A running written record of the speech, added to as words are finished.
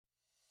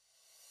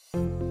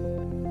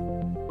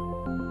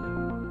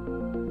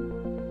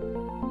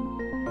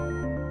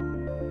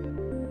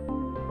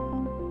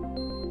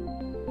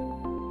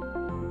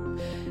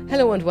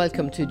Hello and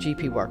welcome to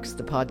GP Works,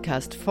 the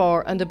podcast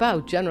for and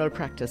about general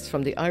practice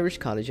from the Irish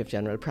College of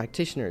General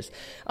Practitioners.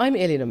 I'm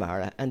Aileen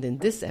O'Mara, and in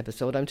this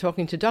episode I'm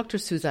talking to Dr.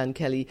 Suzanne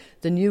Kelly,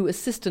 the new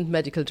Assistant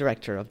Medical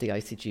Director of the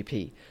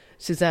ICGP.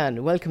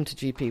 Suzanne, welcome to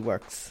GP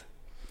Works.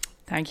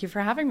 Thank you for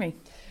having me.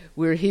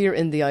 We're here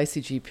in the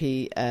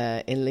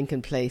ICGP in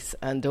Lincoln Place,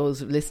 and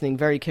those listening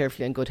very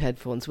carefully on good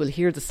headphones will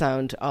hear the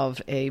sound of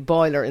a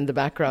boiler in the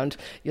background.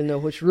 You'll know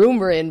which room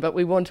we're in, but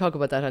we won't talk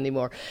about that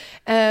anymore.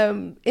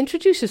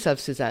 Introduce yourself,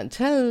 Suzanne.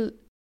 Tell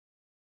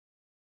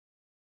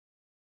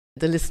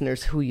the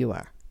listeners who you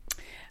are.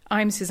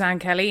 I'm Suzanne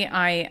Kelly.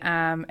 I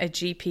am a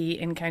GP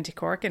in County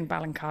Cork in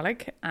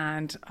Ballincollig,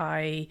 and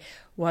I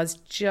was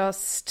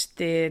just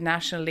the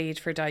national lead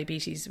for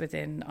diabetes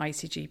within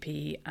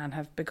ICGP and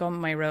have begun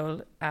my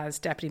role as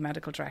Deputy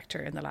Medical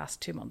Director in the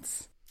last 2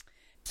 months.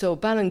 So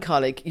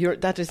Ballincollig,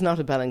 that is not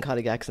a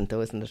Ballincollig accent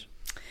though, isn't it?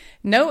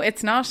 No,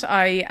 it's not.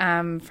 I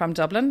am from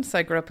Dublin, so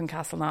I grew up in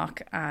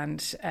Castleknock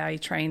and I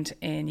trained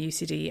in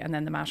UCD and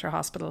then the Mater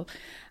Hospital.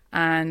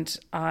 And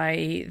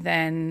I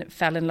then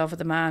fell in love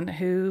with a man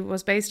who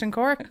was based in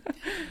Cork.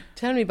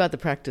 Tell me about the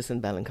practice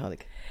in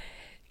Ballincollig.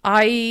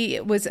 I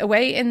was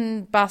away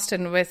in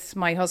Boston with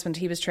my husband.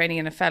 He was training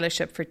in a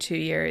fellowship for 2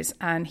 years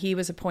and he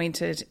was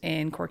appointed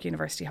in Cork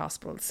University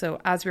Hospital.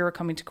 So as we were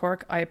coming to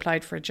Cork, I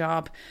applied for a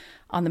job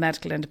on the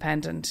Medical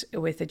Independent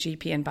with a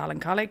GP in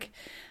Ballincollig.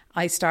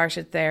 I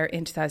started there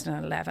in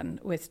 2011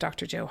 with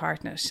Dr. Joe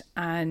Hartnett,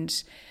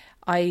 and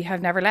I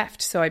have never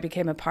left. So I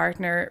became a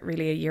partner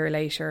really a year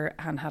later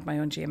and had my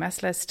own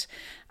GMS list.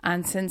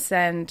 And since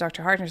then,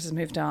 Dr. Hartnett has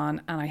moved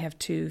on and I have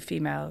 2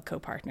 female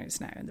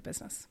co-partners now in the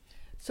business.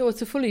 So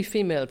it's a fully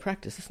female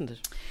practice, isn't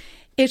it?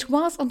 It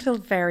was until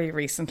very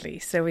recently.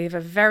 So we have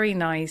a very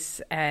nice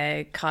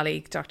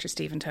colleague, Dr.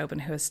 Stephen Tobin,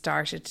 who has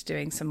started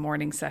doing some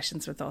morning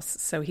sessions with us.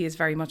 So he is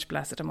very much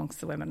blessed amongst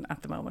the women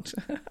at the moment.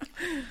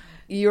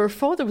 Your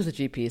father was a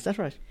GP, is that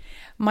right?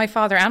 My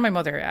father and my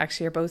mother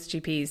actually are both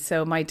GPs.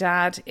 So my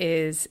dad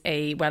is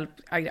I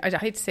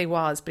hate to say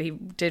was, but he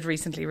did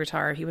recently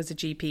retire. He was a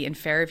GP in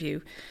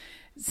Fairview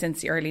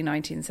since the early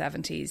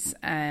 1970s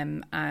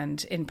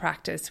and in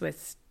practice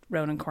with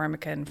Ronan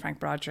Cormacan, Frank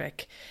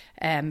Broderick,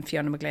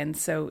 Fiona McGlynn.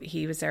 So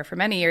he was there for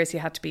many years. He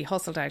had to be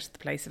hustled out of the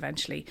place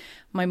eventually.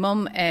 My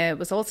mum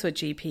was also a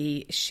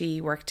GP.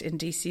 She worked in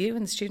DCU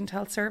in the Student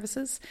Health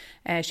Services.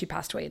 She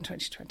passed away in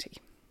 2020.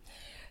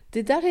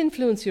 Did that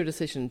influence your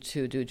decision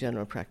to do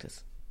general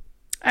practice?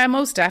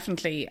 Most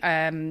definitely.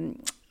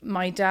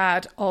 My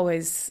dad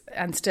always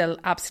and still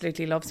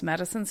absolutely loves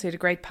medicine. So he had a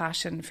great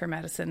passion for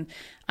medicine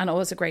and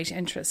always a great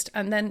interest.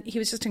 And then he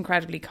was just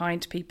incredibly kind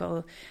to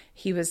people.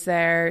 He was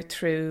there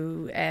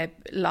through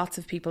lots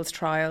of people's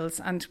trials,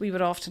 and we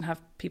would often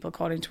have people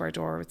calling to our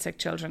door with sick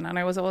children. And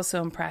I was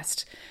also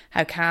impressed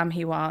how calm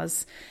he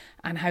was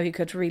and how he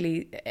could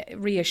really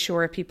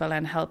reassure people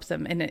and help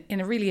them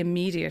in a really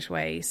immediate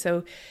way.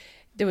 So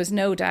there was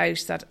no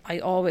doubt that I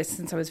always,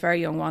 since I was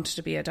very young, wanted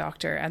to be a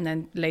doctor, and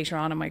then later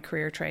on in my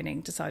career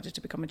training decided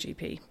to become a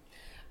GP.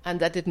 And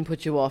that didn't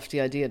put you off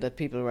the idea that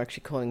people were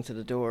actually calling to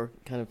the door,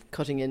 kind of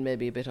cutting in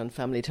maybe a bit on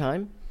family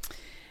time?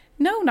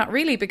 No, not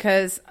really,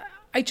 because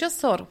I just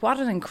thought what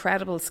an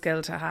incredible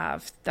skill to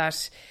have,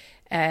 that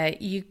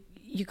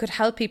you could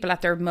help people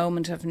at their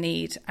moment of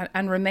need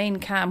and remain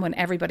calm when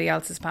everybody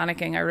else is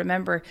panicking. I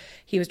remember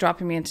he was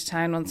dropping me into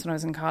town once when I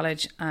was in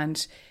college,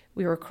 and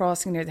we were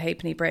crossing near the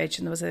Halfpenny Bridge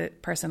and there was a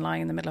person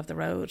lying in the middle of the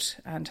road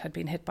and had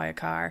been hit by a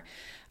car.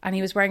 And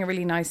he was wearing a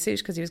really nice suit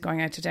because he was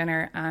going out to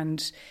dinner,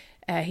 and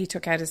he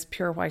took out his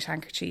pure white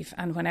handkerchief,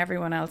 and when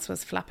everyone else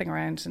was flapping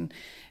around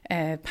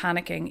and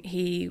panicking,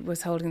 he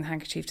was holding the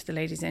handkerchief to the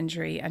lady's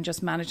injury and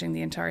just managing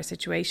the entire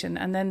situation.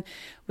 And then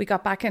we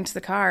got back into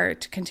the car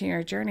to continue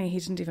our journey. He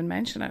didn't even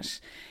mention it.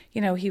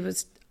 You know,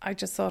 I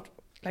just thought,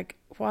 like,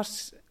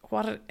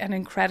 what an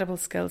incredible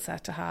skill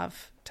set to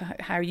have, to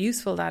how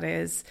useful that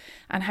is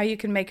and how you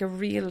can make a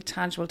real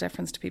tangible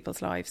difference to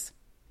people's lives.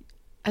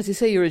 As you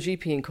say, you're a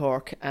GP in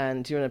Cork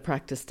and you're in a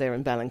practice there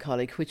in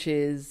Ballincollig, which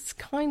is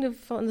kind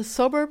of on the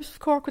suburbs of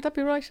Cork. Would that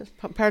be right?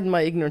 Pardon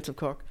my ignorance of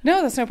Cork.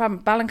 No, that's no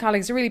problem. Ballincollig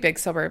is a really big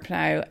suburb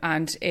now,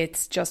 and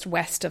it's just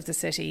west of the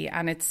city,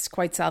 and it's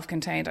quite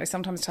self-contained. I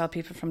sometimes tell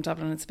people from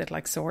Dublin it's a bit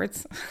like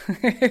Swords,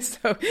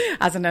 so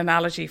as an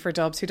analogy for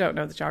Dubs who don't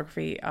know the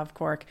geography of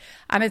Cork.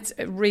 And it's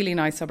a really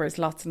nice suburbs,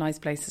 lots of nice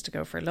places to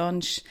go for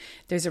lunch.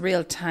 There's a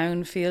real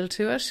town feel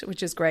to it,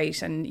 which is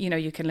great, and you know,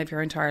 you can live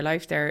your entire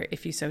life there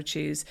if you so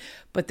choose.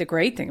 But the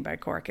great thing about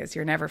Cork is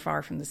you're never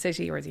far from the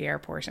city or the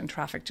airport, and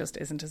traffic just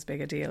isn't as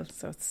big a deal.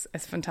 So it's a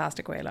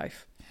fantastic way of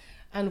life.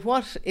 And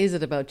what is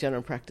it about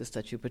general practice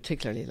that you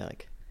particularly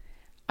like?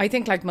 I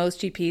think, like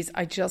most GPs,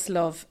 I just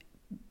love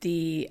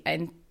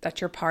that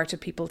you're part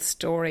of people's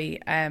story.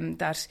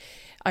 That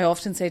I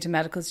often say to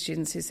medical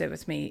students who sit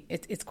with me,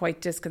 it's quite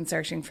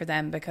disconcerting for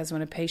them, because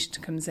when a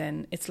patient comes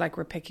in, it's like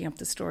we're picking up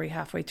the story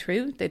halfway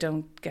through. They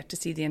don't get to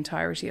see the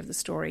entirety of the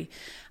story,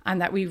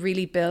 and that we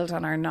really build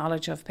on our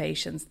knowledge of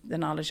patients, the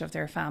knowledge of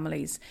their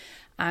families.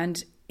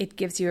 And it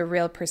gives you a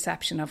real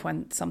perception of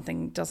when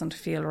something doesn't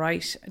feel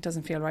right. It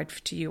doesn't feel right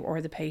to you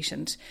or the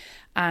patient.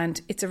 And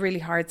it's a really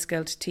hard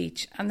skill to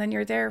teach. And then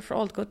you're there for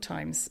all the good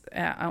times.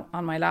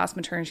 On my last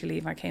maternity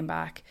leave, I came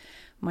back.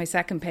 My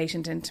second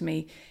patient into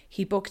me,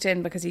 he booked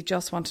in because he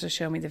just wanted to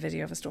show me the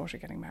video of his daughter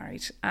getting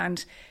married.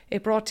 And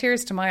it brought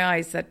tears to my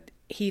eyes that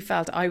he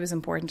felt I was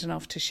important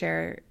enough to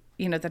share,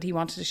 that he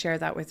wanted to share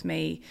that with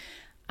me.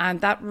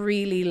 And that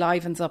really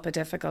livens up a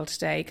difficult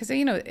day because,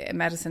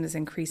 medicine is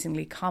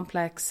increasingly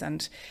complex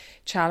and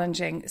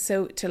challenging.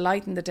 So to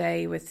lighten the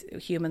day with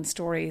human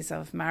stories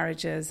of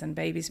marriages and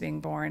babies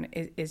being born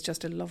is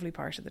just a lovely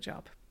part of the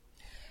job.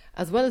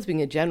 As well as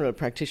being a general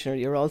practitioner,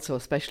 you're also a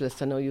specialist.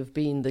 I know you've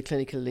been the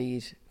clinical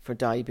lead for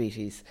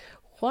diabetes.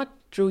 What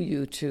drew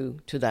you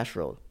to that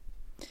role?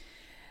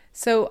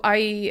 So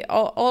I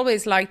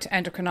always liked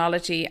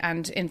endocrinology,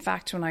 and in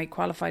fact when I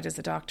qualified as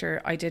a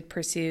doctor I did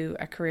pursue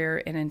a career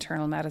in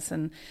internal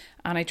medicine,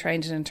 and I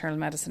trained in internal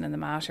medicine in the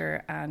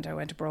Mater, and I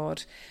went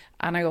abroad,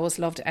 and I always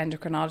loved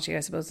endocrinology,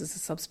 I suppose, as a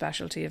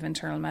subspecialty of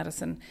internal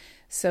medicine.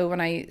 So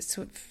when I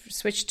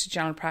switched to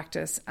general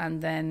practice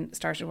and then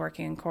started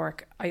working in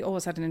Cork, I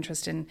always had an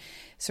interest in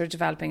sort of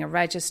developing a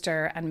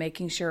register and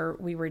making sure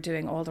we were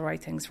doing all the right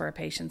things for our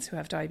patients who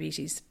have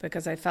diabetes,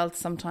 because I felt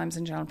sometimes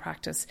in general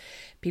practice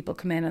people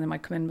come in and they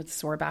might come in with a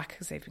sore back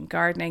because they've been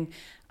gardening,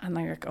 and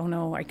they're like, oh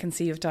no, I can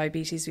see you have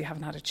diabetes, we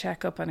haven't had a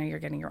checkup, I know you're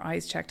getting your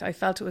eyes checked. I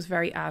felt it was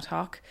very ad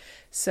hoc.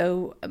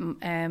 So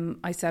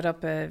I set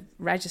up a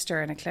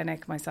register in a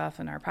clinic, myself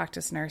and our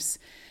practice nurse,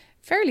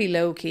 fairly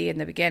low key in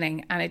the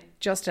beginning, and it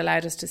just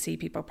allowed us to see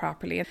people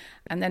properly.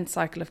 And then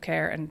cycle of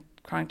care and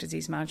chronic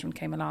disease management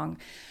came along.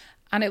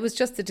 And it was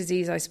just the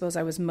disease I suppose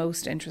I was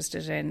most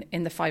interested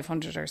in the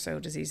 500 or so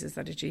diseases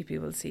that a GP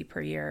will see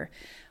per year.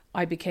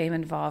 I became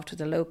involved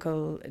with a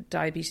local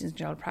diabetes and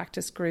general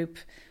practice group.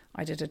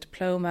 I did a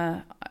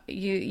diploma.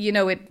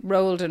 It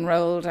rolled and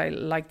rolled. I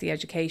liked the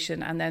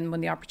education. And then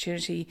when the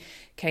opportunity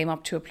came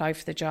up to apply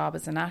for the job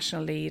as a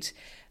national lead,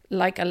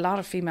 like a lot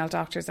of female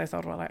doctors, I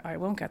thought, well, I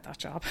won't get that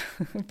job,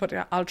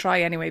 but I'll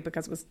try anyway,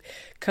 because it was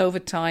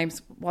COVID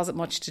times, wasn't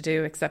much to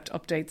do except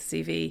update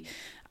the CV.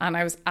 And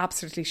I was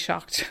absolutely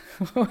shocked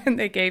when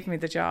they gave me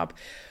the job.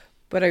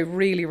 But I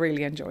really,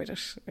 really enjoyed it.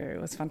 It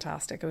was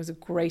fantastic. It was a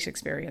great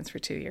experience for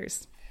 2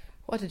 years.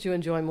 What did you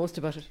enjoy most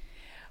about it?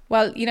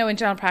 Well, in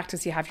general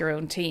practice, you have your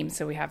own team.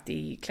 So we have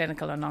the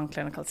clinical and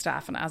non-clinical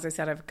staff. And as I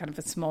said, I have kind of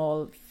a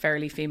small,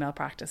 fairly female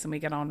practice, and we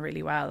get on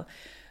really well.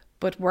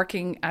 But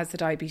working as the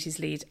diabetes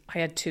lead, I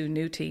had 2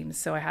 new teams.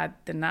 So I had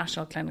the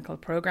National Clinical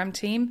Programme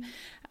team,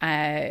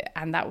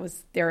 and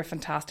they're a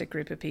fantastic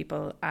group of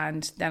people.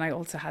 And then I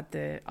also had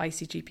the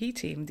ICGP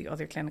team, the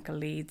other clinical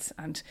leads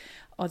and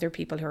other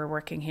people who are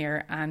working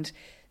here. And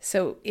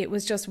so it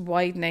was just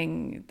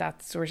widening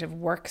that sort of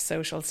work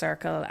social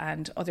circle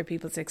and other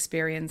people's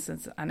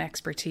experiences and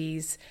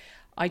expertise.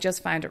 I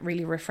just found it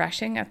really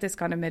refreshing at this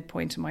kind of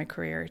midpoint in my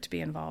career to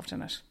be involved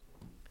in it.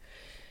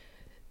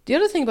 The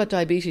other thing about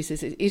diabetes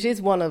is it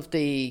is one of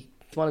the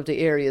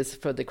areas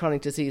for the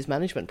chronic disease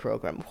management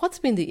programme. What's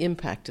been the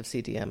impact of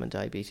CDM and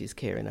diabetes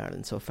care in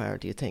Ireland so far,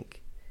 do you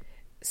think?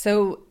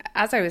 So,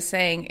 as I was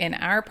saying, in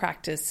our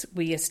practice,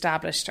 we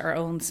established our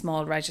own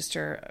small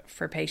register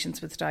for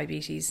patients with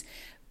diabetes,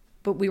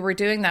 but we were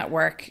doing that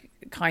work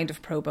kind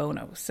of pro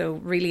bono, so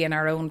really in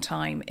our own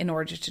time in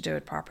order to do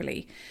it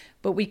properly.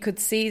 But we could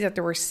see that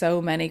there were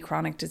so many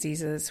chronic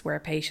diseases where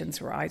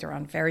patients were either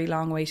on very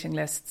long waiting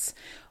lists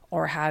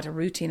or had a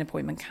routine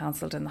appointment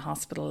cancelled in the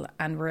hospital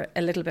and were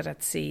a little bit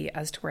at sea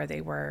as to where they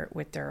were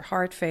with their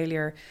heart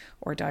failure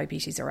or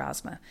diabetes or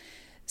asthma.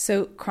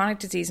 So chronic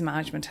disease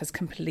management has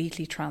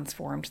completely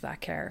transformed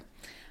that care.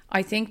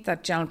 I think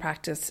that general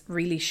practice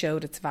really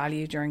showed its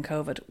value during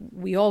COVID.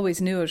 We always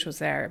knew it was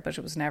there, but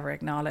it was never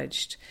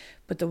acknowledged.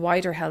 But the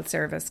wider health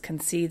service can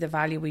see the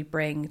value we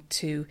bring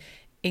to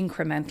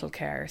incremental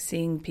care,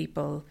 seeing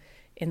people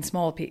in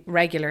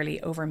regularly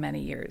over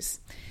many years.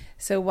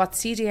 So what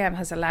CDM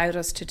has allowed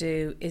us to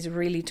do is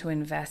really to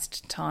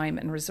invest time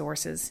and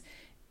resources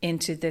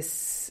into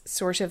this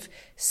sort of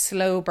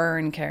slow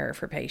burn care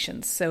for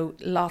patients. So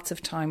lots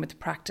of time with the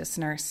practice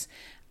nurse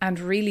and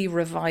really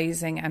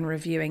revising and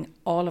reviewing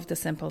all of the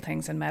simple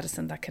things in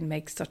medicine that can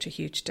make such a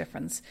huge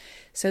difference.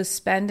 So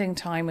spending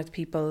time with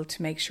people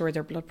to make sure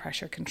their blood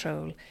pressure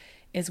control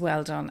is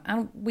well done.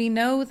 And we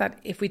know that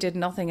if we did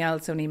nothing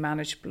else, only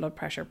manage blood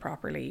pressure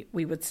properly,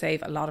 we would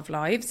save a lot of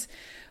lives.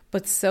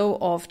 But so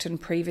often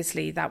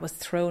previously that was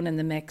thrown in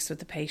the mix with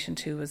the patient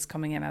who was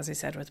coming in, as I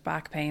said, with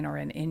back pain or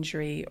an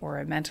injury or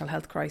a mental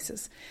health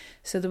crisis.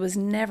 So there was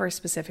never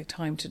specific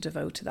time to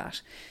devote to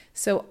that.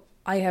 So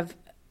I have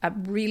a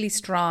really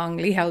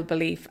strongly held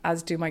belief,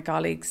 as do my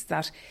colleagues,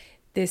 that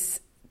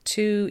this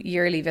 2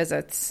 yearly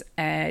visits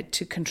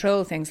to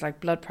control things like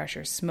blood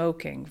pressure,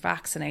 smoking,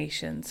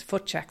 vaccinations,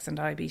 foot checks and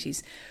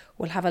diabetes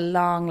will have a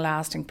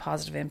long-lasting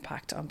positive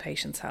impact on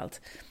patients'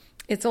 health.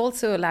 It's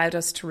also allowed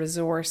us to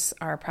resource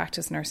our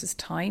practice nurses'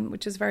 time,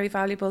 which is very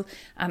valuable,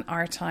 and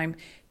our time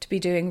to be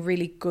doing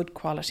really good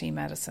quality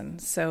medicine.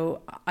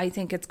 So I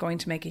think it's going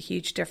to make a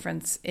huge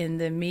difference in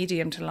the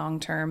medium to long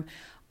term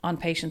on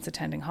patients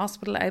attending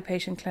hospital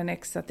outpatient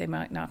clinics that they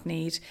might not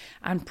need,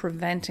 and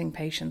preventing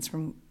patients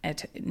from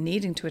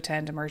needing to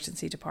attend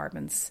emergency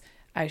departments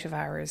out of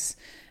hours,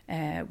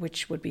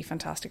 which would be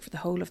fantastic for the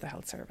whole of the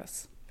health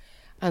service.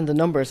 And the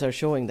numbers are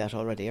showing that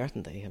already,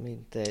 aren't they? I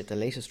mean, the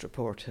latest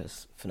report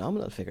has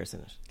phenomenal figures in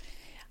it.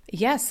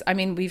 Yes, I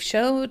mean, we've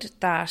showed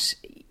that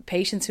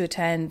patients who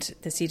attend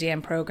the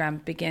CDM programme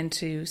begin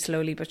to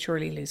slowly but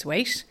surely lose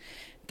weight,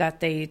 that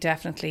they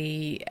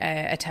definitely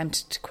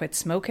attempt to quit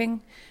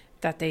smoking,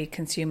 that they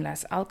consume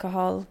less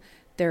alcohol,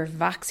 their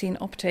vaccine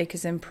uptake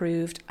is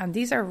improved, and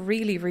these are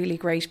really, really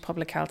great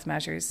public health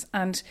measures.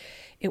 And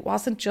it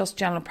wasn't just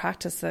general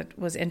practice that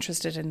was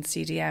interested in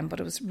CDM, but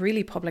it was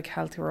really public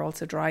health who were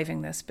also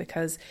driving this,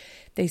 because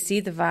they see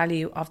the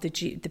value of the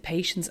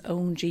patient's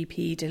own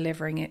GP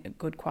delivering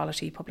good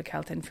quality public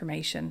health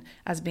information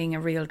as being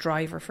a real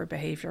driver for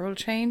behavioural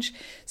change.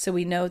 So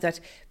we know that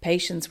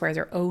patients where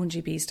their own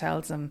GPs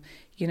tells them,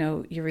 you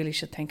know, you really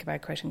should think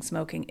about quitting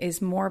smoking,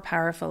 is more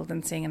powerful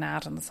than seeing an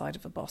ad on the side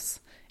of a bus,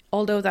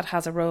 although that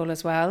has a role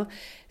as well.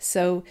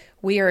 So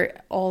we are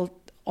all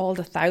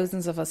the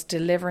thousands of us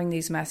delivering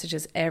these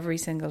messages every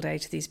single day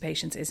to these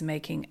patients is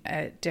making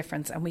a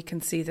difference, and we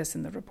can see this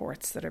in the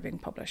reports that are being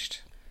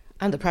published.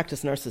 And the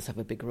practice nurses have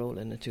a big role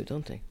in it too,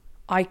 don't they?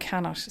 I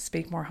cannot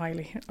speak more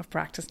highly of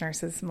practice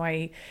nurses.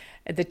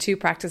 The two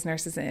practice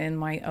nurses in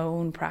my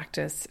own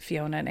practice,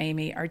 Fiona and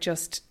Amy, are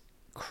just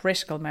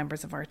critical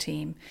members of our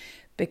team,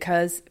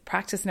 because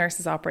practice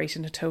nurses operate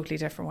in a totally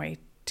different way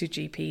to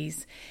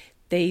GPs.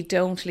 They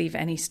don't leave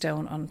any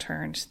stone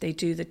unturned. They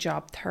do the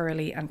job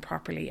thoroughly and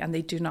properly, and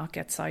they do not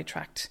get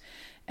sidetracked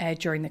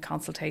during the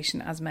consultation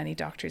as many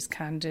doctors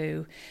can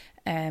do.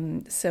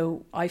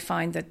 So I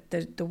find that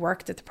the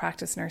work that the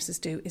practice nurses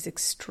do is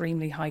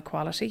extremely high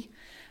quality,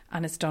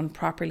 and it's done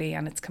properly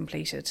and it's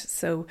completed.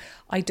 So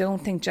I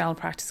don't think general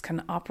practice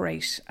can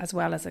operate as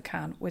well as it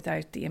can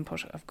without the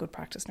input of good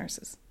practice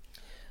nurses.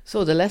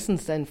 So the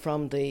lessons then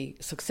from the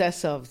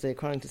success of the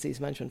chronic disease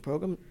management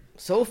programme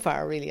so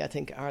far really, I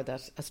think, are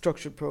that a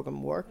structured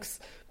programme works,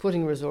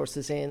 putting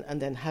resources in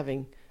and then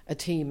having a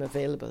team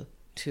available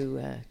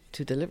to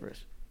deliver it.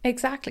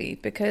 Exactly,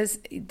 because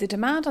the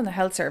demand on the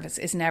health service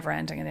is never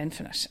ending and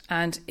infinite.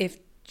 And if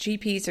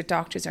GPs or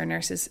doctors or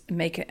nurses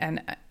make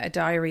a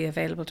diary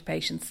available to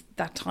patients,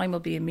 that time will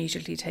be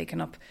immediately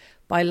taken up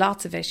by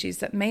lots of issues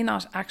that may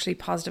not actually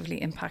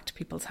positively impact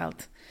people's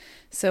health.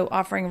 So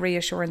offering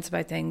reassurance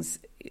about things,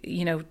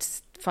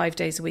 5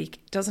 days a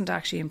week, doesn't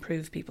actually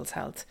improve people's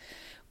health.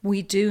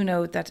 We do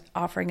know that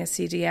offering a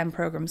CDM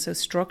programme, so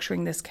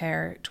structuring this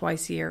care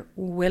twice a year,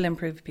 will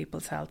improve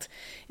people's health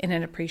in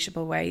an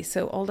appreciable way.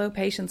 So although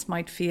patients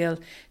might feel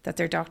that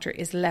their doctor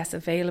is less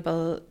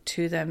available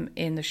to them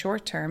in the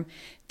short term,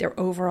 their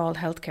overall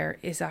healthcare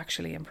is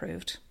actually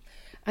improved.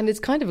 And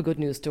it's kind of a good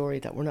news story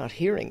that we're not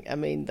hearing. I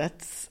mean,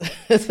 that's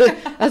as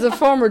a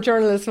former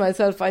journalist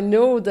myself, I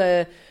know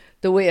the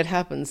way it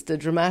happens. The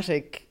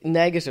dramatic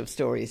negative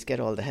stories get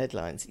all the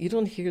headlines. You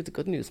don't hear the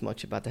good news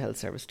much about the health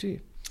service, do you?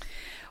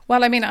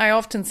 Well, I mean, I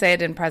often say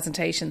it in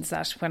presentations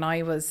that when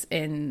I was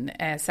in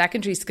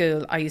secondary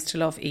school, I used to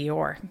love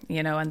ER,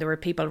 and there were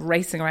people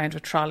racing around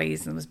with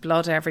trolleys and there was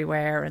blood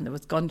everywhere and there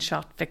was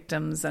gunshot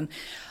victims. And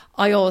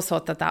I always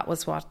thought that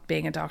was what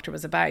being a doctor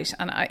was about.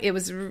 And it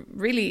was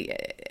really,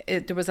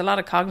 there was a lot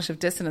of cognitive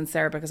dissonance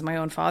there, because my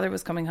own father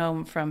was coming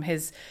home from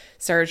his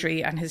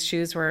surgery and his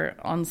shoes were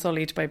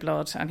unsullied by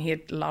blood and he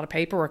had a lot of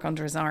paperwork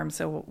under his arm.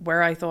 So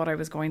where I thought I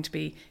was going to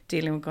be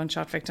dealing with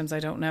gunshot victims, I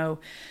don't know.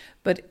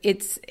 But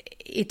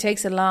it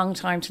takes a long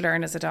time to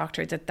learn as a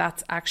doctor that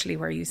that's actually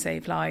where you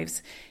save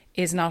lives,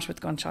 is not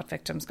with gunshot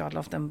victims, God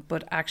love them,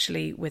 but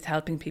actually with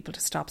helping people to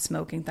stop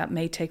smoking. That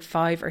may take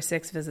 5 or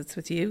 6 visits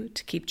with you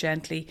to keep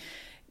gently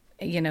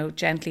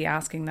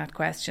asking that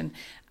question.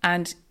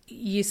 And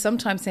you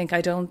sometimes think,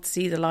 I don't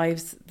see the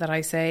lives that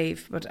I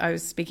save. But I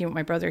was speaking with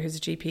my brother, who's a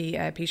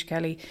GP, Peter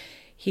Kelly.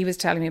 He was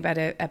telling me about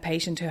a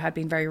patient who had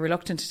been very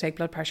reluctant to take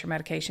blood pressure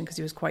medication because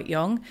he was quite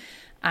young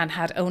and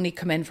had only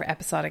come in for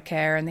episodic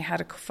care, and they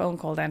had a phone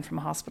call then from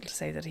a hospital to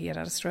say that he had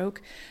a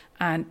stroke,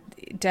 and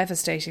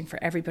devastating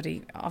for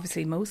everybody,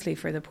 obviously mostly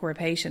for the poor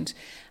patient.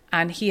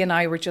 And he and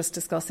I were just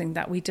discussing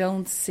that we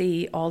don't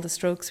see all the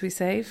strokes we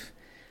save.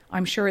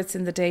 I'm sure it's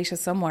in the data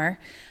somewhere.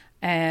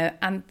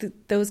 And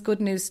those good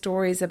news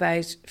stories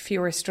about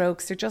fewer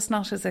strokes, they're just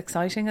not as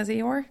exciting as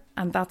ER.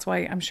 And that's why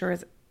I'm sure,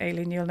 as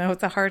Aileen, you'll know,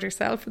 it's a harder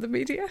sell for the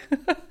media.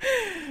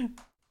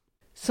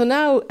 So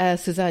now,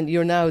 Suzanne,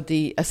 you're now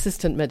the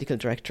Assistant Medical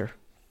Director.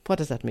 What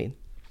does that mean?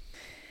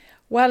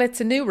 Well, it's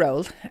a new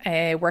role,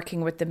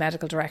 working with the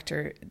medical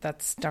director,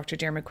 that's Dr.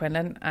 Diarmuid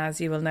Quinlan,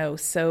 as you will know.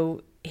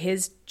 So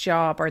his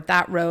job, or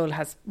that role,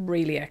 has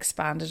really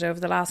expanded over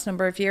the last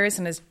number of years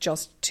and is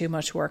just too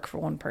much work for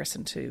one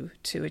person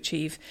to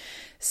achieve.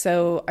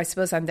 So I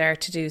suppose I'm there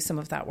to do some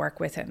of that work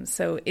with him.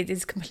 So it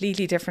is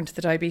completely different to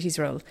the diabetes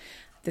role.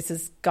 This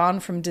has gone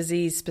from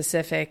disease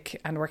specific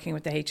and working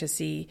with the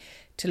HSE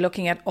to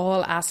looking at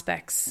all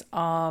aspects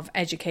of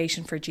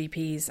education for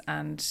GPs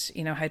and,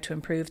 you know, how to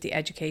improve the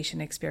education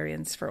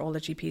experience for all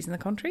the GPs in the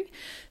country.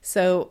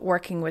 So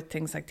working with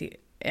things like the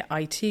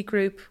IT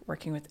group,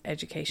 working with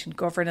education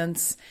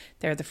governance.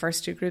 They're the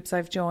first two groups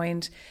I've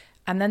joined.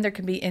 And then there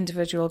can be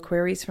individual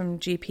queries from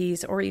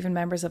GPs or even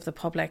members of the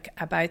public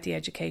about the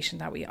education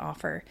that we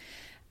offer.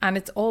 And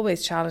it's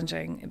always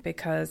challenging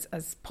because,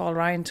 as Paul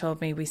Ryan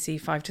told me, we see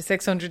 500 to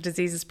 600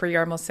 diseases per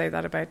year. I must say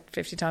that about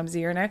 50 times a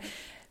year now.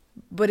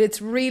 But it's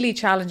really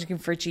challenging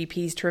for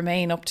GPs to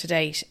remain up to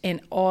date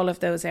in all of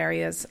those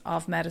areas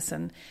of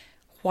medicine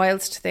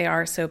whilst they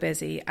are so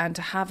busy, and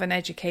to have an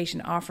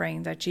education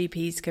offering that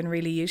GPs can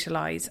really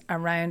utilise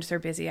around their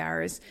busy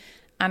hours,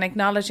 and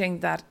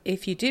acknowledging that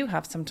if you do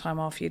have some time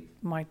off, you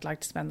might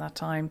like to spend that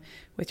time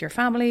with your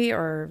family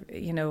or,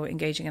 you know,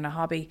 engaging in a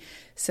hobby.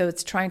 So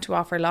it's trying to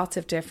offer lots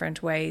of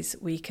different ways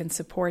we can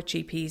support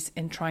GPs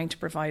in trying to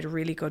provide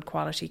really good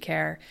quality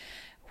care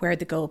where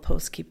the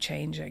goalposts keep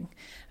changing,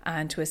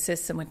 and to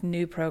assist them with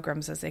new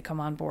programmes as they come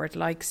on board,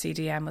 like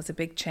CDM was a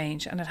big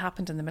change, and it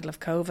happened in the middle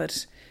of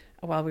COVID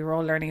while we were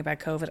all learning about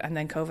COVID and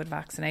then COVID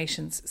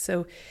vaccinations.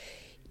 So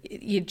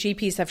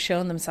GPs have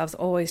shown themselves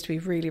always to be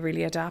really,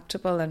 really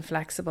adaptable and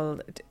flexible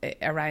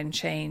around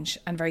change,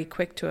 and very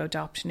quick to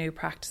adopt new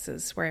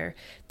practices where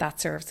that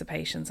serves the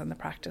patients and the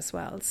practice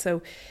well.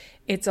 So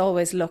it's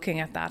always looking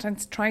at that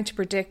and trying to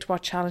predict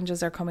what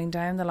challenges are coming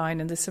down the line.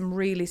 And there's some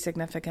really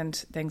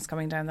significant things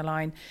coming down the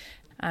line.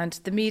 And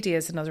the media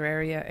is another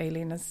area,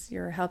 Aileen, as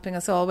you're helping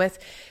us all with,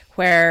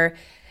 where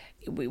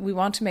we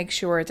want to make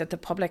sure that the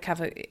public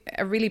have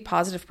a really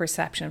positive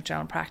perception of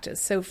general practice.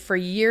 So for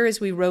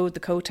years we rode the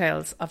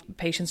coattails of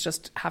patients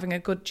just having a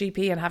good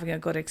GP and having a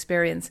good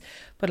experience,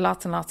 but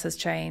lots and lots has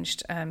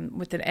changed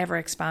with an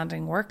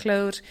ever-expanding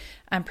workload,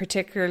 and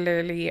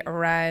particularly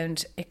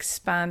around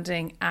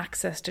expanding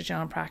access to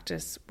general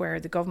practice, where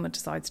the government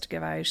decides to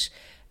give out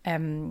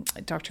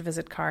doctor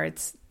visit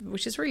cards,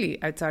 which is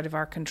really outside of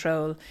our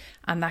control,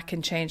 and that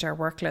can change our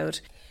workload.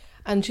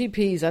 And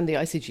GPs and the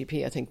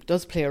ICGP, I think,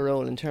 does play a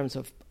role in terms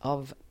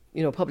of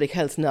you know, public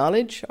health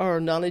knowledge,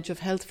 or knowledge of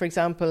health. For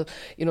example,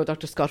 you know,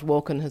 Dr. Scott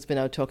Woken has been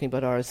out talking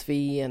about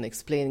RSV and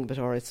explaining about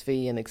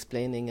RSV and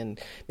explaining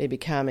and maybe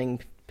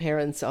calming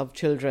parents of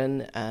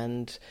children.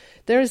 And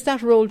there is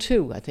that role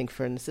too, I think,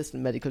 for an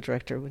assistant medical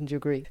director. Wouldn't you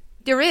agree?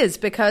 There is,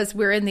 because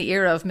we're in the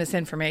era of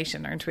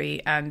misinformation, aren't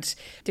we? And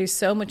there's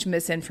so much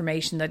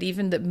misinformation that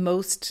even the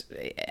most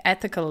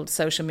ethical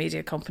social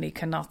media company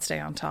cannot stay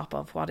on top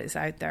of what is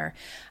out there.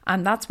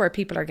 And that's where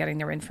people are getting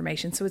their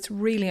information. So it's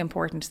really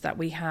important that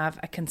we have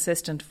a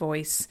consistent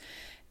voice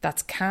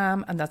that's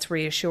calm and that's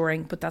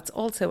reassuring, but that's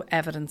also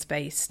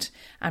evidence-based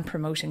and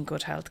promoting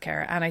good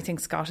healthcare. And I think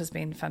Scott has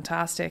been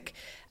fantastic.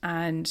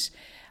 And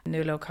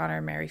Nuala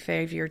O'Connor, Mary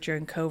Favier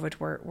during COVID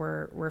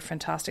were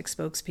fantastic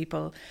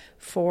spokespeople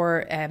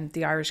for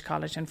the Irish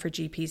College and for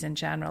GPs in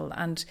general.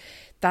 And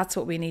that's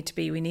what we need to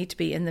be. We need to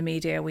be in the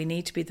media. We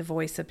need to be the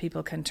voice that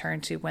people can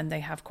turn to when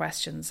they have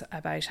questions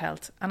about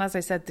health. And as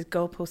I said, the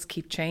goalposts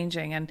keep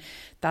changing, and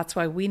that's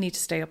why we need to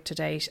stay up to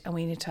date, and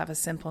we need to have a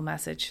simple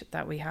message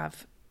that we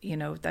have, you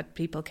know, that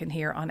people can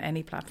hear on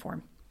any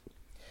platform.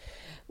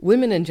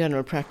 Women in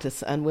general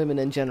practice and women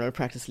in general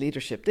practice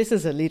leadership. This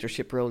is a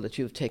leadership role that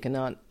you've taken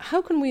on.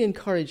 How can we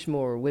encourage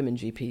more women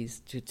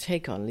GPs to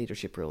take on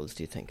leadership roles,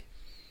 do you think?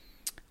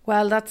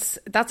 Well,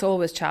 that's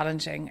always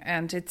challenging.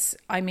 And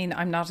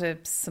I'm not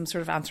some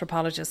sort of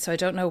anthropologist, so I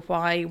don't know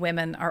why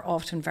women are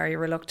often very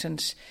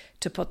reluctant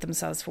to put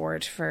themselves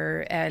forward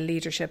for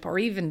leadership or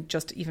even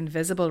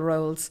visible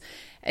roles.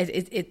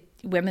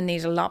 Women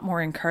need a lot more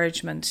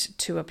encouragement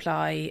to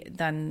apply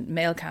than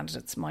male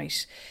candidates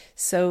might.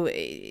 So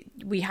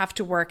we have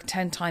to work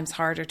 10 times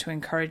harder to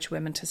encourage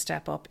women to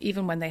step up,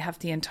 even when they have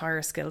the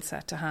entire skill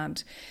set to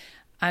hand.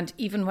 And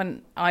even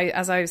when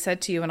as I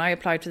said to you, when I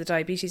applied for the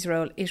diabetes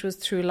role, it was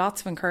through lots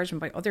of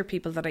encouragement by other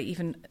people that I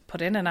even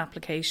put in an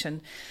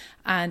application.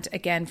 And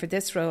again, for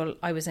this role,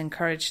 I was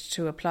encouraged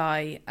to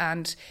apply.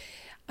 And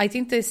I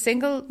think the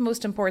single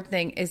most important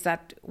thing is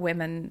that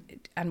women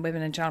and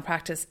women in general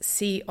practice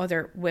see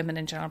other women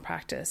in general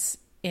practice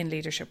in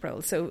leadership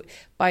roles. So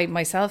by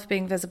myself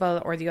being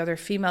visible, or the other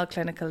female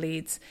clinical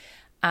leads.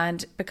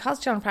 And because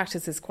general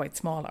practice is quite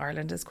small,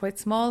 Ireland is quite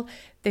small,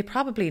 they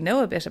probably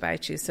know a bit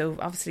about you. So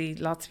obviously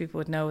lots of people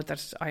would know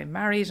that I'm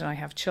married and I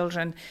have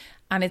children.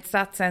 And it's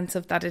that sense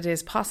of that it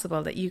is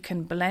possible that you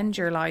can blend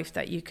your life,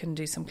 that you can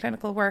do some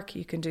clinical work,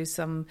 you can do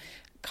some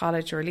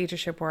college or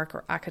leadership work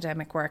or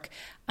academic work,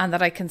 and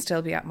that I can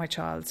still be at my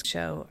child's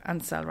show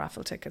and sell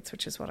raffle tickets,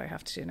 which is what I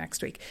have to do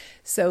next week.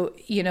 So,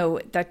 you know,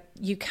 that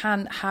you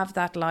can have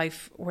that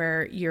life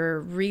where you're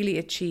really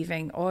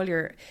achieving all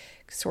your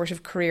sort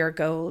of career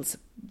goals,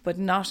 but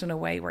not in a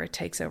way where it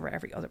takes over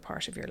every other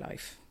part of your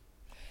life.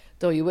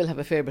 Though you will have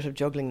a fair bit of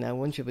juggling now,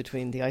 won't you,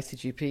 between the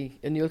ICGP,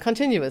 and you'll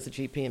continue as a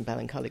GP in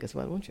Ballincollig as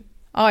well, won't you?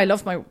 Oh, I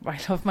love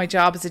my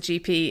job as a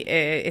GP.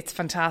 It's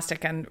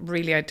fantastic, and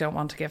really I don't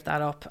want to give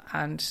that up.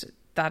 And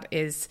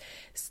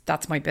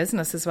that's my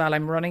business as well.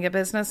 I'm running a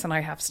business and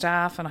I have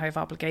staff and I have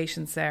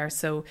obligations there.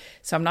 So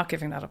I'm not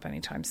giving that up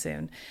anytime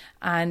soon.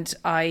 And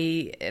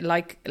I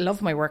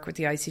love my work with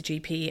the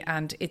ICGP,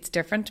 and it's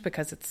different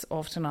because it's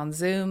often on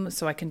Zoom,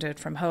 so I can do it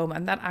from home,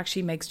 and that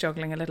actually makes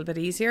juggling a little bit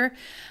easier.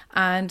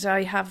 And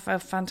I have a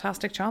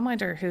fantastic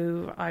childminder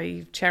who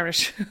I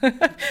cherish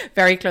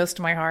very close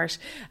to my heart,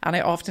 and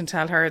I often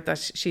tell her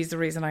that she's the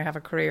reason I have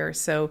a career.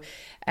 So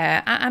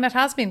and it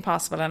has been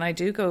possible, and I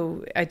do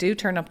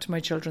turn up to my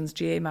children's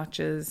GA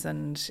matches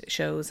and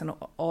shows and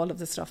all of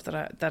the stuff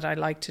that I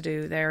like to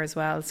do there as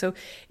well. So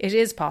it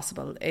is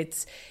possible.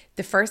 It's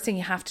the first thing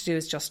you have to do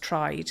is just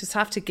try. You just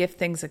have to give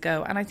things a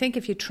go. And I think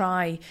if you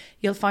try,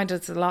 you'll find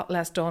it's a lot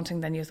less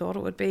daunting than you thought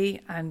it would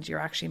be, and you're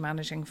actually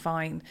managing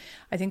fine.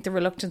 I think the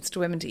reluctance to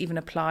women to even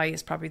apply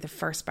is probably the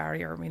first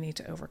barrier we need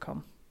to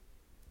overcome.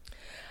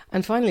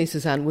 And finally,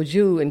 Suzanne, would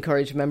you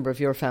encourage a member of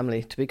your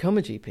family to become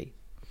a GP?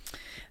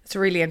 It's a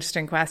really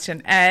interesting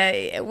question.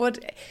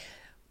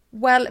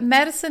 Well,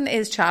 medicine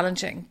is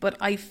challenging, but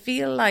I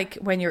feel like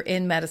when you're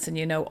in medicine,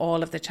 you know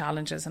all of the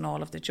challenges and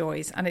all of the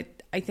joys. And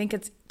I think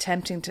it's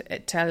tempting to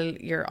tell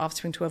your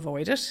offspring to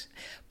avoid it.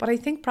 But I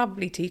think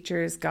probably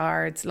teachers,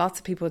 guards, lots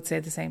of people would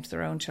say the same to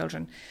their own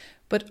children.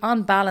 But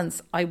on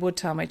balance, I would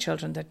tell my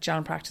children that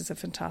general practice is a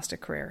fantastic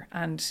career.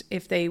 And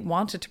if they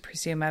wanted to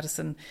pursue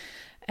medicine,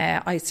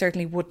 I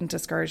certainly wouldn't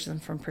discourage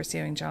them from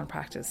pursuing general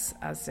practice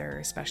as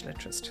their special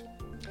interest.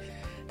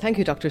 Thank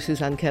you, Dr.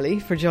 Suzanne Kelly,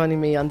 for joining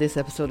me on this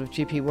episode of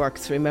GP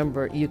Works.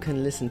 Remember, you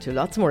can listen to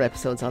lots more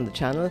episodes on the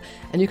channel,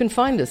 and you can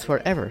find us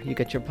wherever you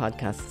get your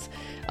podcasts.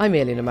 I'm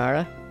Aileen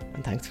O'Mara,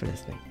 and thanks for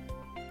listening.